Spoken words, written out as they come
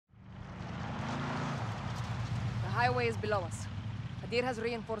highway is below us. Hadir has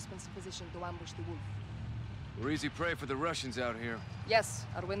reinforcements in position to ambush the wolf. We're easy prey for the Russians out here. Yes,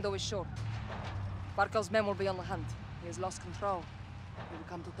 our window is short. Barkov's men will be on the hunt. He has lost control. He will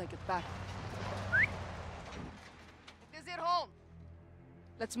come to take it back. It is your home!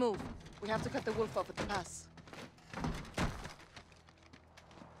 Let's move. We have to cut the wolf off at the pass.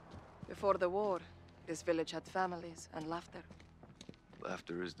 Before the war, this village had families and laughter.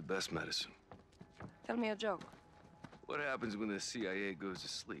 Laughter is the best medicine. Tell me a joke. What happens when the CIA goes to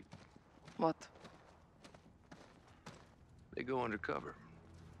sleep? What? They go undercover.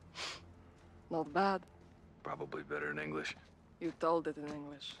 Not bad. Probably better in English. You told it in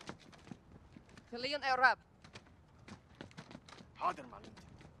English. Kalian Arab.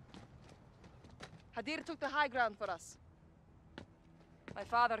 Hadir took the high ground for us. My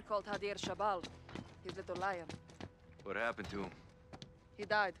father called Hadir Shabal, his little lion. What happened to him? He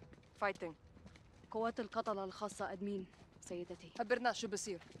died, fighting. قوات القتلة الخاصة أدمين سيدتي. خبرنا شو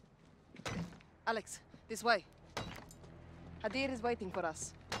بصير. Alex, this way. Hadir is waiting for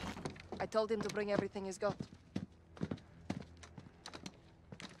us. I told him to bring everything he's got.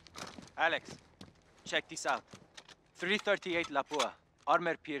 Alex, check this out. 338 Lapua,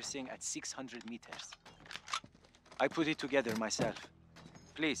 armor piercing at 600 meters. I put it together myself.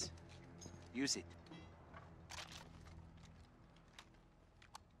 Please, use it.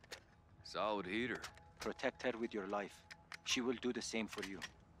 Solid heater. Protect her with your life. She will do the same for you.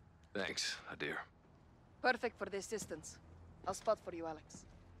 Thanks, Hadir. Perfect for this distance. I'll spot for you, Alex.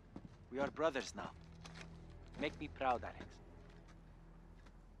 We are brothers now. Make me proud, Alex.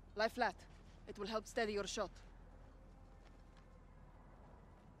 Lie flat. It will help steady your shot.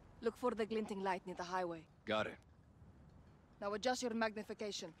 Look for the glinting light near the highway. Got it. Now adjust your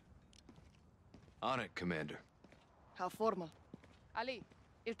magnification. On it, Commander. How formal. Ali,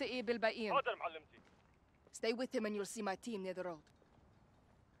 التقي بالباقيين. حاضر معلمتي. Stay with him and you'll see my team near the road.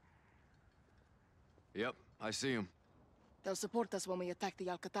 Yep, I see him. They'll support us when we attack the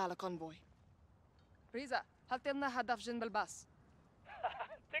Al-Qatala convoy. Riza, حط لنا هدف جنب الباص.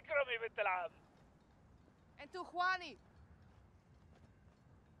 تكرمي بنت العم. انتو اخواني.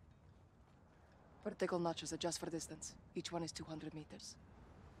 Vertical notches adjust for distance. Each one is 200 meters.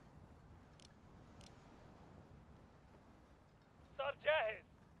 صار جاهز.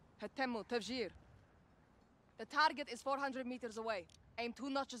 هتموا تفجير. The target is 400 meters away. Aim 2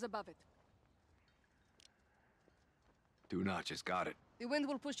 notches above it. 2 notches, got it. The wind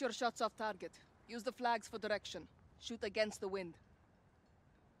will push your shots off target. Use the flags for direction. Shoot against the wind.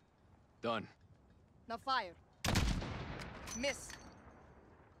 Done. Now fire. Miss.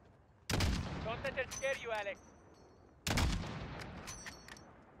 Don't let her scare you, Alex.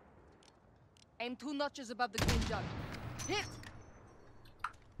 Aim 2 notches above the green jug. Hit!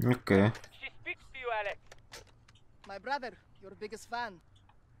 Okay. She speaks to you, Alex. My brother, your biggest fan.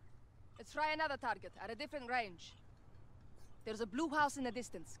 Let's try another target at a different range. There's a blue house in the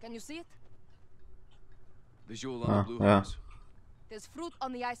distance. Can you see it? Visual on the blue yeah. house. There's fruit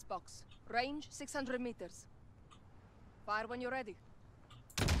on the icebox. Range 600 meters. Fire when you're ready.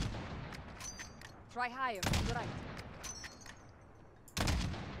 Try higher, to the right.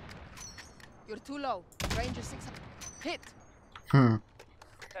 You're too low. Range is 600. Hit!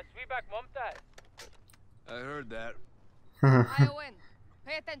 تسويبك ممتاز. I heard that. ION.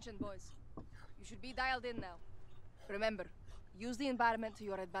 Pay attention, boys. You should be dialed in now. Remember, use the environment to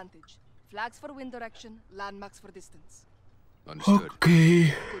your advantage. Flags for wind direction, landmarks for distance. Understood.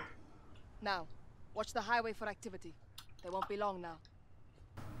 Okay. Good. Now, watch the highway for activity. They won't be long now.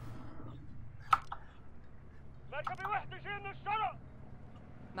 مركبي وحدة جاي من الشرق.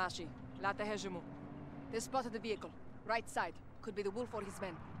 ماشي. لا تهاجموا. They spotted the vehicle. Right side. Could be the wolf or his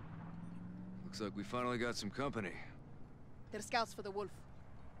men. Looks like we finally got some company. They're scouts for the wolf.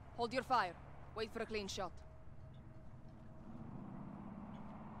 Hold your fire. Wait for a clean shot.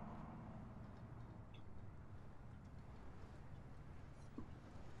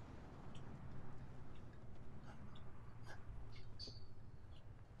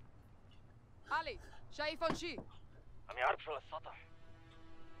 Ali, شايفون شي؟ عم يعرف شو السطح.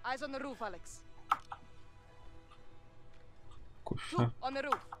 Eyes on the roof, Alex. Kus Two on the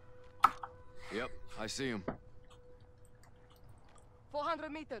roof. Yep, I see him.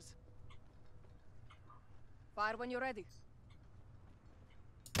 400 meters. Fire when you're ready.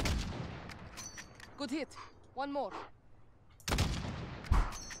 Good hit. One more.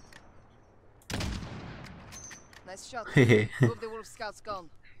 Nice shot. Move the wolf scouts gone.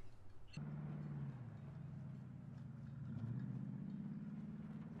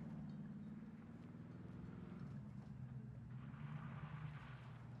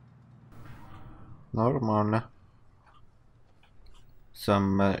 Normaalne.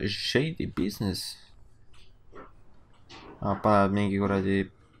 some shady business. Panevad mingi kuradi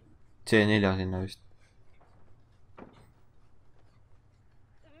C4 sinna vist.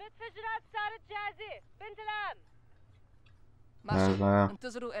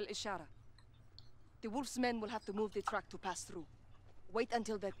 The wolf's men will have to move the truck to pass through. Wait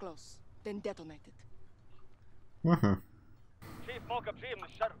until they're close, then detonate it. No.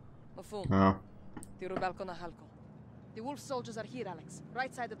 The wolf soldiers are here, Alex.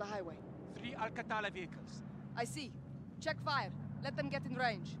 Right side of the highway. 3 Alcatala vehicles. I see. Check fire. Let them get in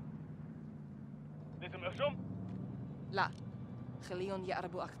range. لا. خليهم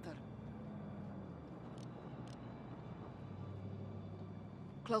يقربوا أكتر.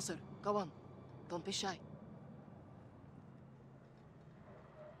 Closer. Go on. Don't be shy.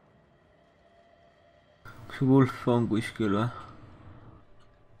 See wolf on kuskil või?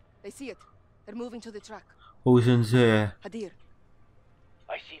 They see it. They're moving to the truck. Oh, see on see. Hadir.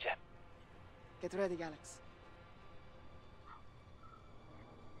 I see them. Get ready, Alex.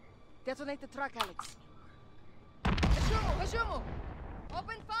 Detonate the truck, Alex. Hashumu!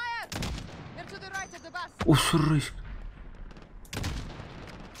 Open fire! They're to the right of the bus. Oh, sorry.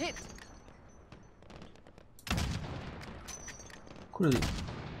 Hit! Kuradi.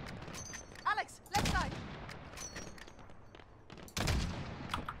 Alex, left side!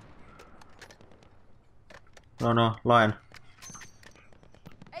 No, line.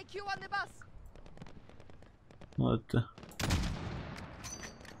 AQ on the bus! What?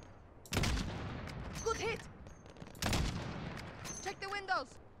 Good hit! Check the windows!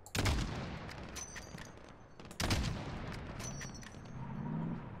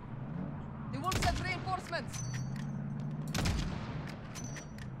 The wolves have reinforcements!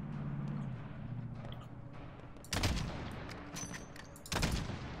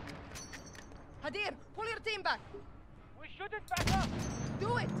 Hadir, pull your team back! We shouldn't back up.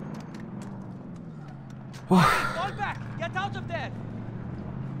 Do it! Fall back! Get out of there!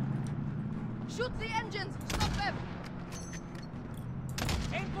 Shoot the engines! Stop them!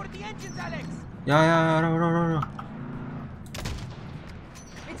 Aim for the engines, Alex! Ja, no.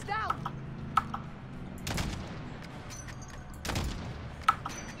 It's down!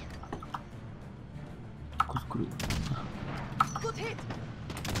 Good hit!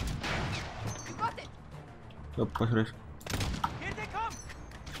 You got it! Lõppes risk. Here they come!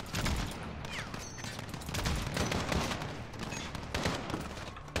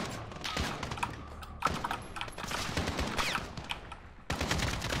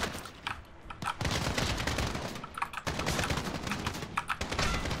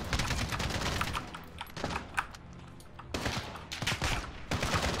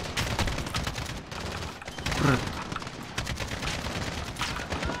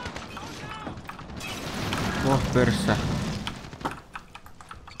 Oh, persse.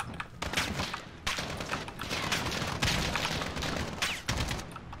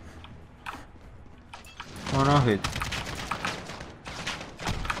 On ahvid.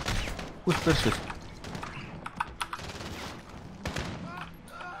 Kus perses?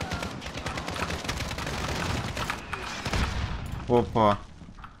 Opa.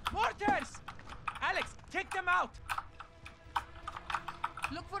 Mortars! Alex, take them out!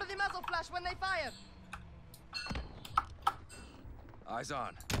 Look for the muzzle flash when they fire! Eyes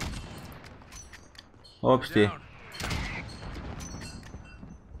on. Hopsti. Down.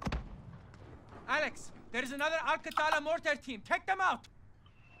 Alex, there is another Alcatala mortar team. Take them out!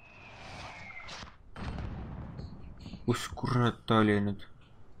 Kus kurat ta oli nüüd?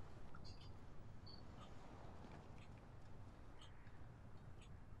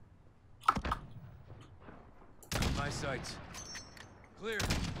 My sights. Clear.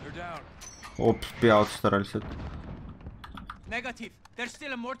 They're down. Hoops, pea otsast ära lihtsalt. Negative. There's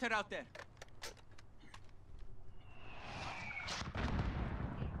still a mortar out there.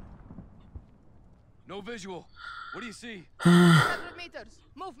 No visual. What do you see? 100 meters.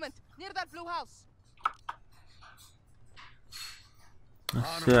 Movement. Near that blue house.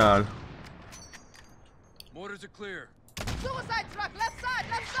 Seal. Mortars are clear. Suicide truck. Left side.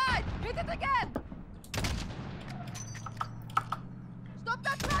 Left side. Hit it again. Stop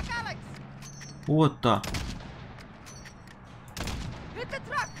that truck, Alex. Oota. Hit the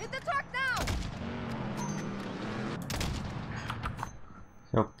truck. Hit the truck now.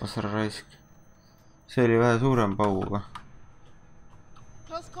 Joppas ära raisk. See oli vähe suurem pauguga.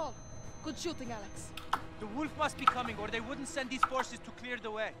 Close call. Good shooting, Alex. The wolf must be coming or they wouldn't send these forces to clear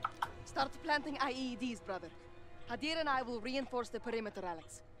the way. Start planting IEDs, brother. Hadir and I will reinforce the perimeter,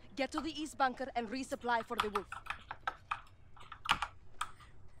 Alex. Get to the east bunker and resupply for the wolf.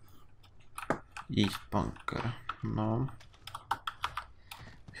 East bunker. No.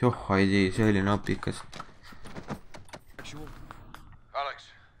 Joh, ei tea, see oli napikas. Alex,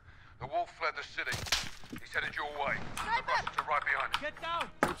 the wolf fled the city. He's headed your way. The Russians are right behind him. Get down!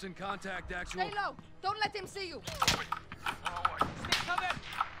 Troops in contact, actual. Stay low. Don't let him see you. Stay covered!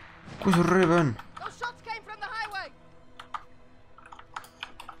 Kus sul rööve on? Those shots came from the highway.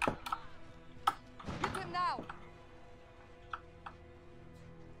 Hit him now.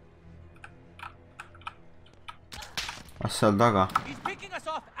 Seal taga. He's picking us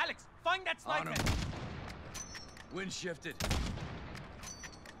off. Alex, find that On sniper. him. Wind shifted.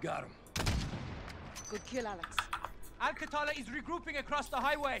 Got him. Good kill, Alex. Alcatala is regrouping across the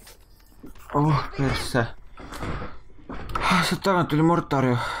highway. Oh, persse. Sealt tagant tuli mortar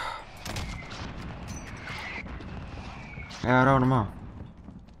ju. Ja rauna maa.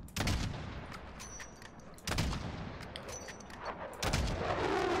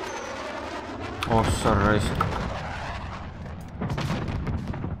 Oh, sorry.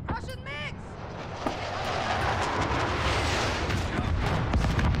 Russian mix.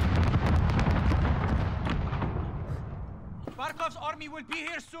 Barkov's army will be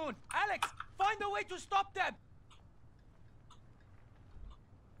here soon. Alex, find a way to stop them.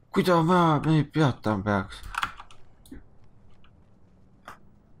 Kuidas ma neid peatama peaks?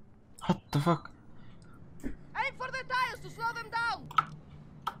 What the fuck? Aim for the tires to slow them down.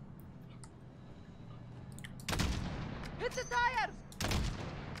 Hit the tires.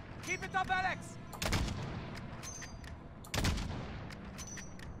 Keep it up, Alex.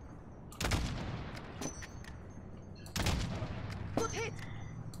 Good hit.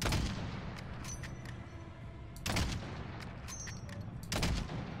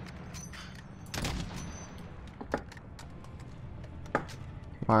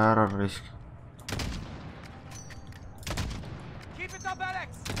 Vaja ära risk. Keep it up, Alex.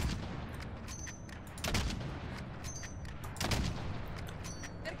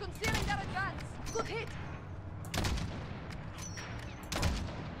 They're concealing their advance. Good hit.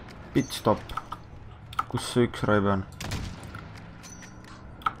 Pit stop. Kus see üks raibe on?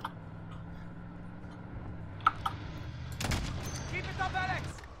 Keep it up, Alex.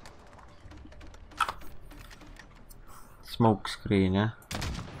 Smoke screen, jah?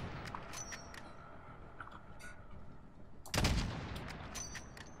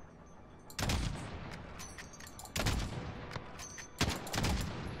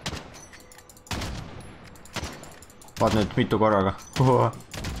 Vaat nüüd mitu korraga.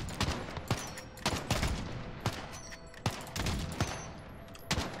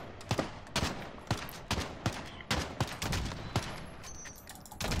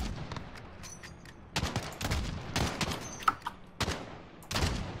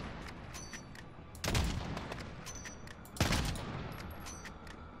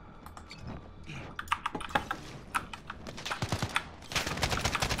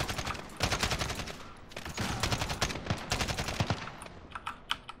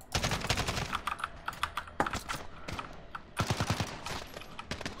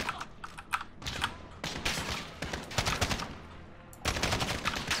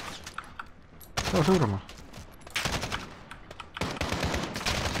 Saa surma.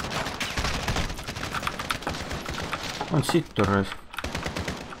 On sittur reis.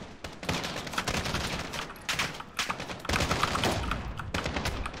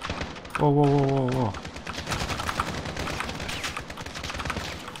 Wow.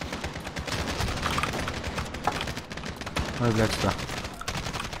 Oi, läks ta.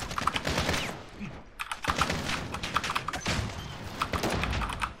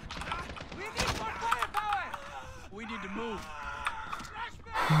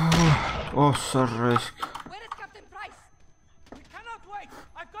 Oh, sorry. Where is Captain Price? We cannot wait.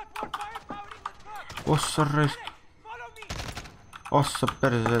 I've got more firepower in the truck. Oh, sorry. Alex, follow me. Ossa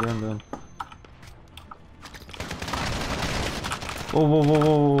perse tõmben.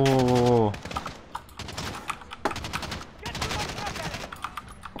 Oh. Get to my truck, Alex.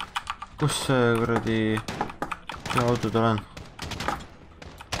 Kus see kuradi auto tal on?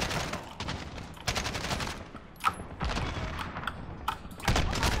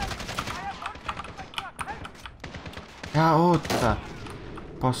 Ja oota.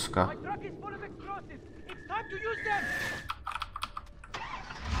 Paska. My truck is full of explosives. It's time to use them.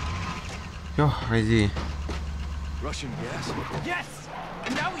 Joh, ei tea. Russian gas? Yes.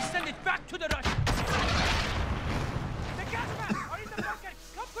 And now we send it back to the Russians. The gas masks are in the bunker.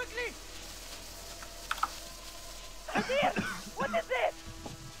 Come quickly. Adil, what is this?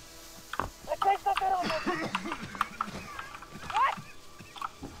 I placed a barrel. What?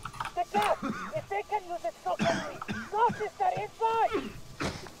 The gas. If they can use it so quickly. No, sister, inside!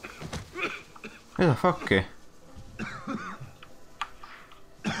 Mida fuck'i?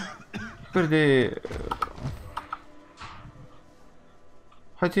 kuradi...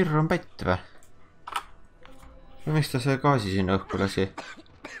 Hadir on pätt või? Või miks ta see gaasi sinna õhku lasi?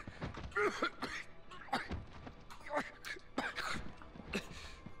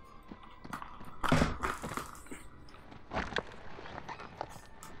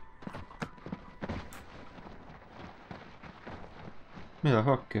 Mida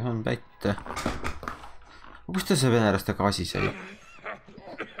fuck'i on pätt? Kust ta see venelaste gaasi sai?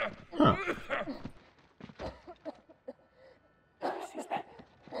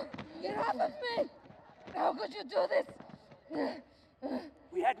 How could you do this?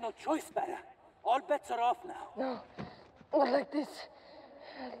 We had no choice, Mara. All bets are off now. No, not like this.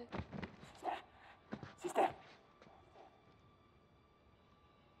 Sister.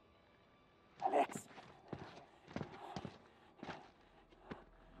 Alex.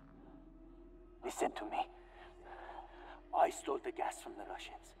 Listen to me. I stole the gas from the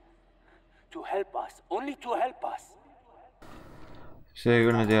Russians. To help us. Only to help us. See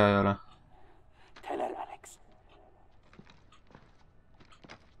küll nüüd hea ei ole. Tell her, Alex.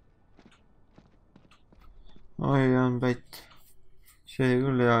 Oi, on pätt. See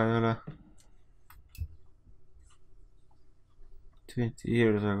küll hea ei ole. 20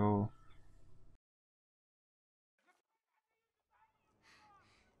 years ago.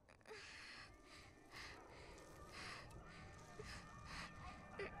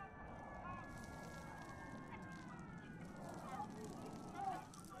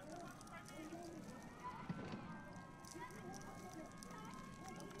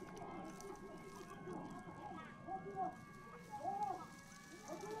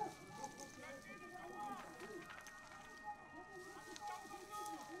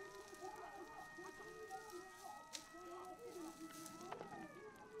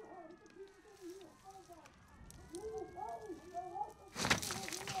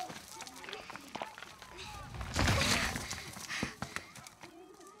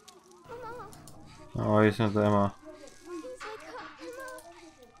 Oi, see on tema.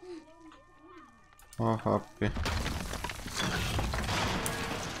 Oh, appi.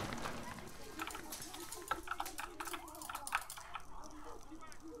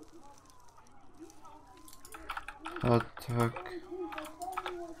 What the fuck?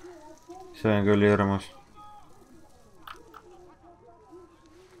 See on küll hirmus.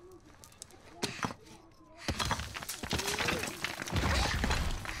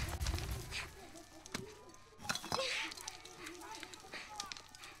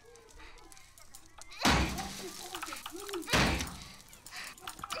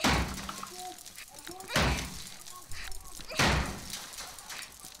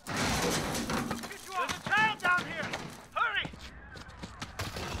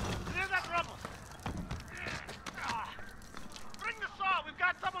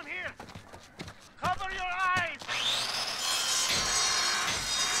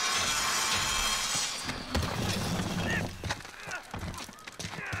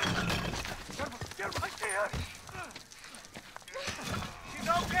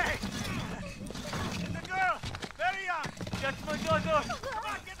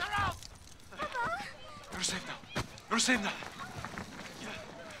 Save now.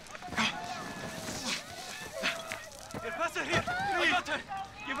 Get faster here. I got her.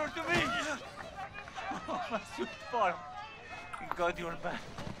 Give her to me. Oh, my sweet farm. Thank God you're back.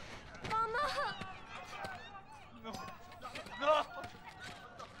 Mama! No. No.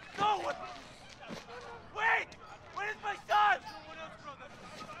 No. Wait. Where is my son?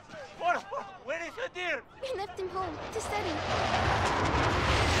 Where is Hadir? We left him home to study.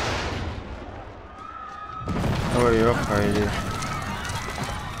 Oi, oh, Heidi.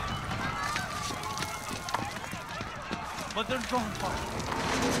 But they're gone far.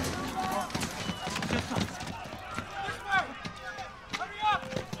 Just us. Hurry up!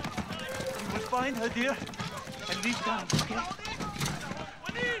 You will find Hadir and leave town, okay?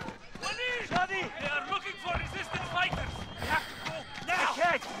 Walid! Shadi! They are looking for resistance fighters. We have to go now. I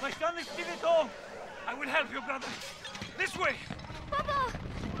can't. My son is still at home. I will help you, brother. This way. Papa!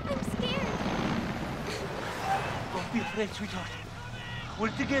 I'm scared. Don't be afraid, sweetheart. We're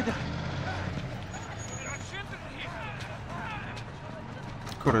together. There are children here.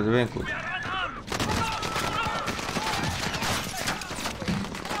 Kuradi venkud. We are unarmed.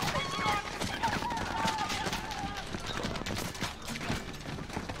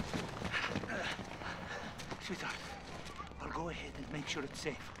 Sweetheart, I'll go ahead and make sure it's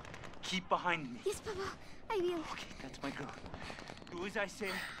safe. Keep behind me. Yes, Papa. I will. Okay, that's my girl. Do as I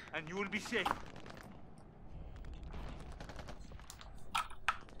say, and you will be safe.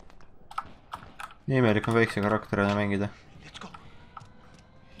 Nii imelik on väikse karakterina mängida. Let's go.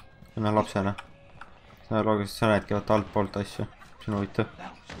 no lapsena. sa loogiliselt, sa näedki vaata altpoolt asju. see on huvitav.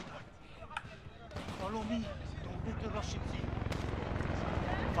 Follow me. Don't let the Russians see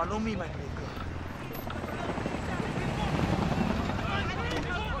you. Follow me, my big girl.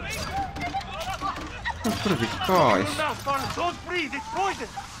 kuradi gaas. Now, Farah, don't breathe. It's poison.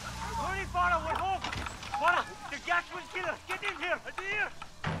 Hurry, Farah, we're home. Farah, the gas will kill us. Get in here. Adir!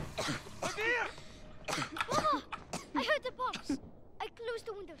 Adir! Mama! I heard the bombs. I closed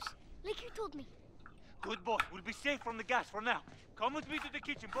the windows, like you told me. Good boy. We'll be safe from the gas for now. Come with me to the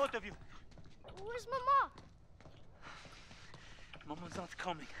kitchen, both of you. Where's Mama? Mama's not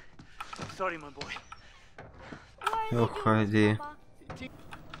coming. Sorry, my boy. Why are Oh, they doing idea. this, Papa?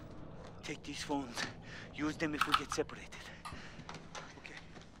 Take these phones. Use them if we get separated. Okay.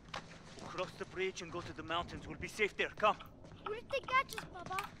 We'll cross the bridge and go to the mountains. We'll be safe there. Come. What if they catch us,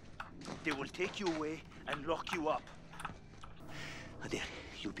 Papa? They will take you away and lock you up. Adir,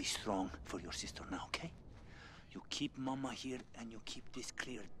 you be strong for your sister now, okay? You keep Mama here and you keep this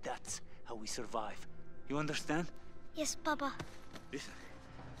clear. That's how we survive. You understand? Yes, Papa. Listen,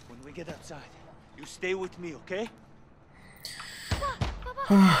 when we get outside, you stay with me, okay?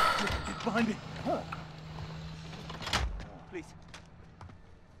 Papa! Get behind me. Please.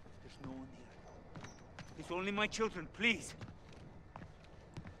 There's no one here. It's only my children, please.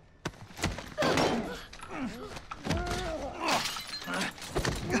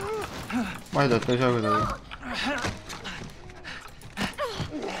 ma aidata ei saa kuidagi.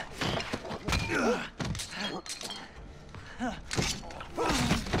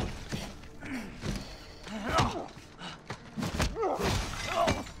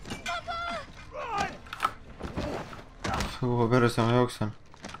 kuhu perse ma jooksen?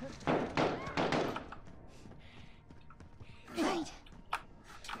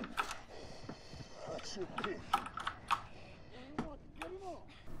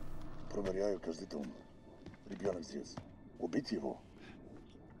 Проверяю каждый дом. Ребенок здесь. Убить его?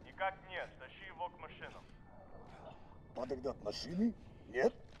 Никак нет. Тащи его к машинам. Подогнать машины?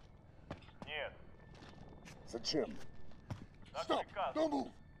 Нет? Нет. Зачем? Так Stop! приказ. Don't move!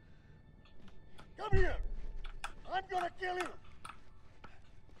 Come here! I'm gonna kill you!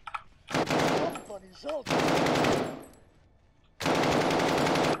 Company жалко!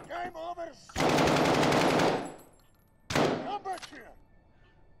 Game over! Come back here!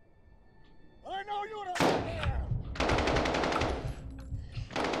 I know you're out there!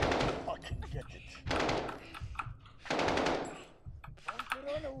 Fucking get it! Don't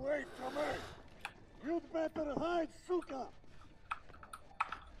run away from me! You'd better hide, suka!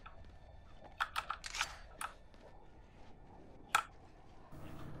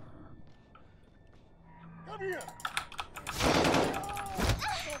 Come here!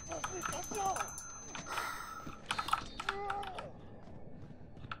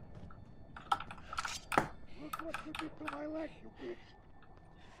 Look what you did to my leg, you bitch!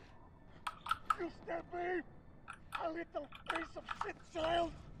 You stabbed me! A little piece of shit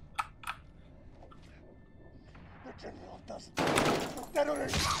child! The general doesn't the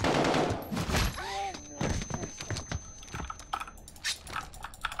terrorist!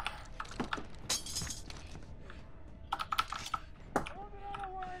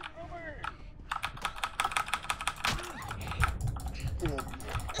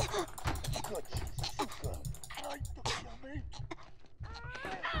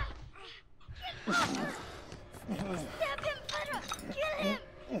 Stab him, Farah! Kill him!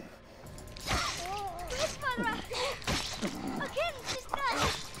 Yes, Farah! Again, sister!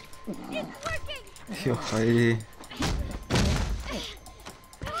 It's working! joh ei.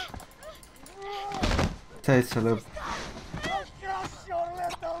 täitsa lõpp.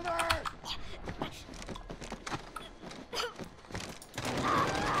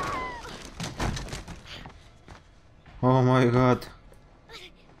 Oh my god.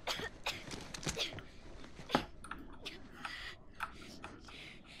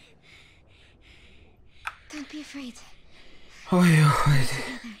 Don't be afraid. oi.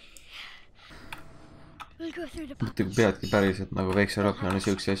 We'll go through the mitte kui peadki päriselt nagu väikse lapsena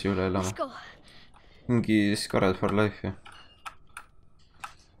siukse asja üle elama. Let's go. mingi Scarlet for Life ju.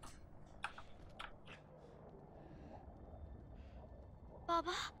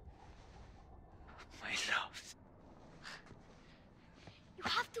 Baba, My love. you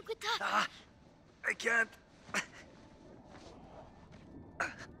have to get up. I can't.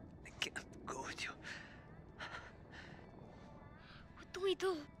 I can't go with you. What do we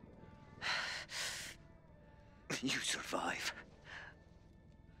do? You survive.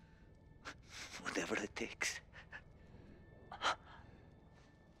 Whatever it takes.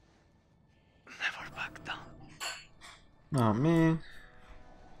 Never back down. Amin.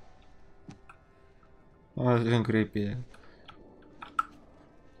 see on creepy.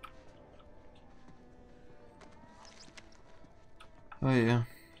 Oh jah.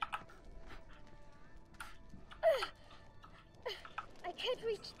 I can't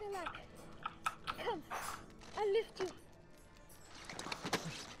reach the leg. Come, I'll lift you.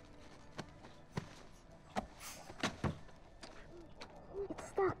 It's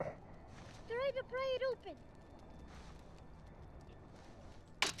stuck. Try to pry it open.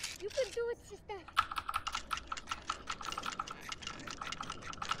 You can do it, sister.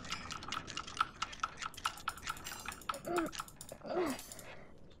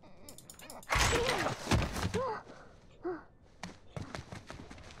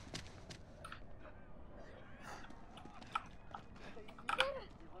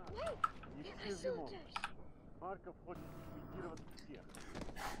 Марков хочет ликвидировать всех.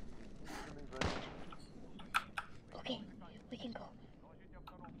 Okay, we can go.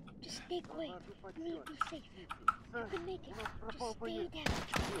 Just stay quiet. We'll be safe. You can make it. Just stay there.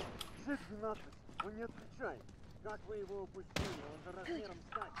 Джек 12, он не отвечает. Как вы его упустили? Он за размером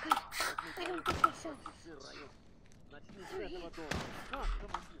стать. I don't think they saw us. Начни с этого дома. Как,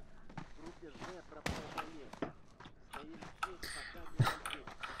 командир? В руке Ж пропал боец. Стоим здесь, пока не уйдет.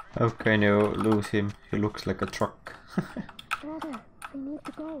 How can you lose him? He looks like a truck. Brother, we need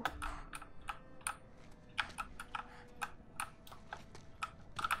to go.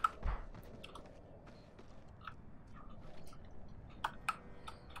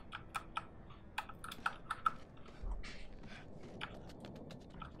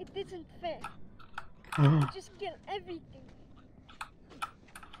 It isn't fair. You just kill everything.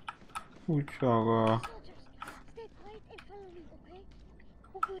 Aga Soldiers, stay quiet and follow me, okay?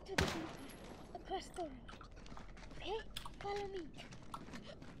 We'll go to the beach across the road. Okay? Follow me.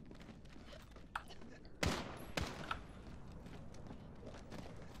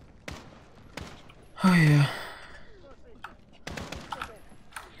 oh jah.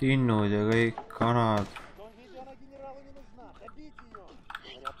 linnud ja kõik kanad.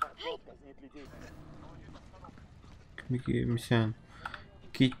 mingi, mis see on?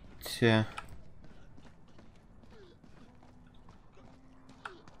 Kits ja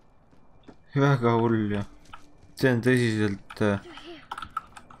väga hull ju. see on tõsiselt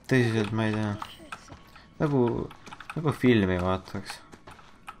ma ei tea, nagu filmi vaataks.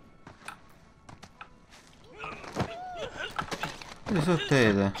 mida sa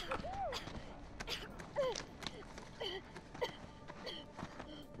teed?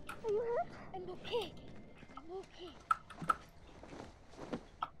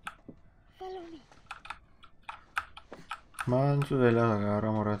 ma olen su selja taga, ära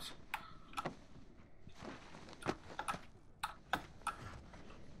muretse.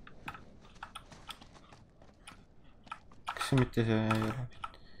 kas see mitte see ei ole?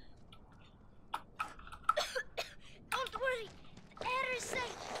 Don't worry, the air is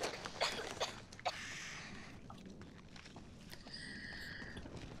safe.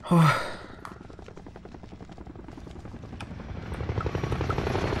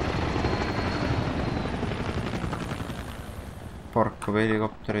 parkab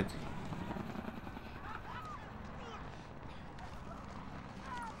helikopterid.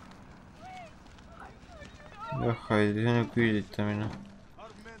 jah, see on ju küüditamine.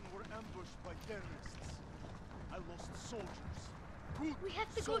 We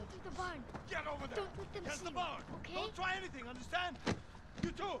have to go to the barn. Get over there! Don't let them Against see the you, barn! okay? Don't try anything, understand?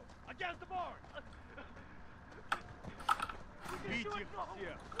 You too! Against the barn! Beat you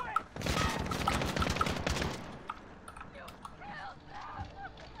here.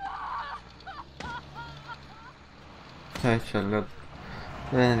 seal ka,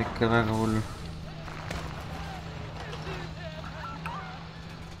 see on ikka väga hull.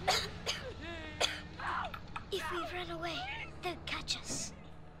 If we run away, they'll catch us.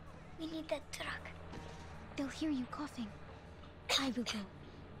 We need that truck. They'll hear you coughing. I will go.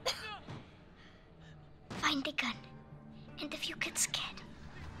 Find the gun. And if you get scared,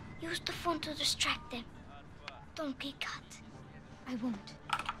 use the phone to distract them. Don't get caught. I won't.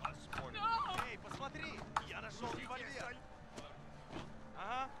 Эй, посмотри! Я нашел револьвер!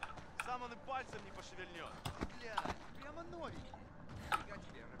 Ага, сам он и пальцем не пошевельнет. Блядь, прямо новенький. Фига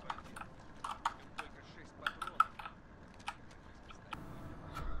тебе револьвер. Только 6 патронов.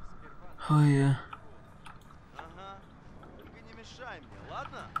 oi jah. Ага, только не мешай мне,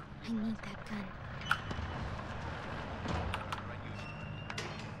 ладно? I need that gun.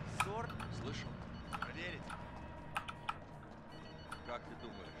 Сор, слышал? Проверить. Как ты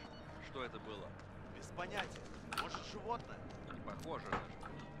думаешь, что это было? Без понятия. Может, животное? Не похоже на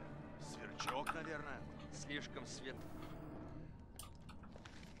животное. Сверчок, наверное. Слишком свет.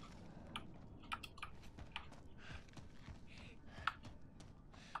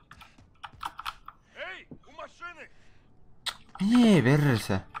 Mine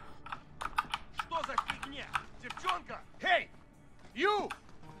perse. Что за фигня? Девчонка! Hey! You!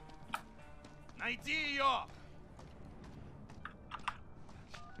 Найди ее!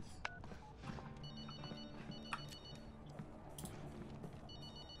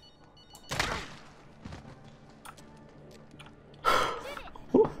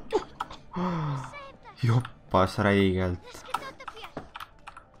 Joppas räigelt.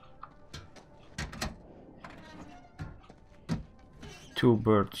 Two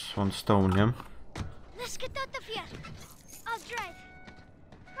birds, one stone, jah?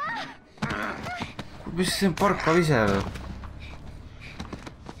 Mis see parkav ise või?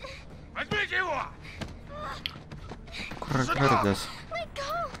 Korra kõrdes.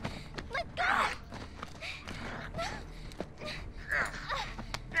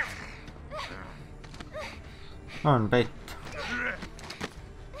 On peit.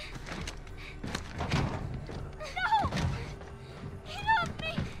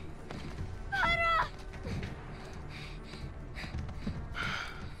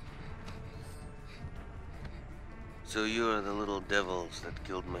 So you are the little devils that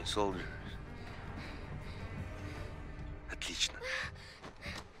killed my soldiers. Отлично.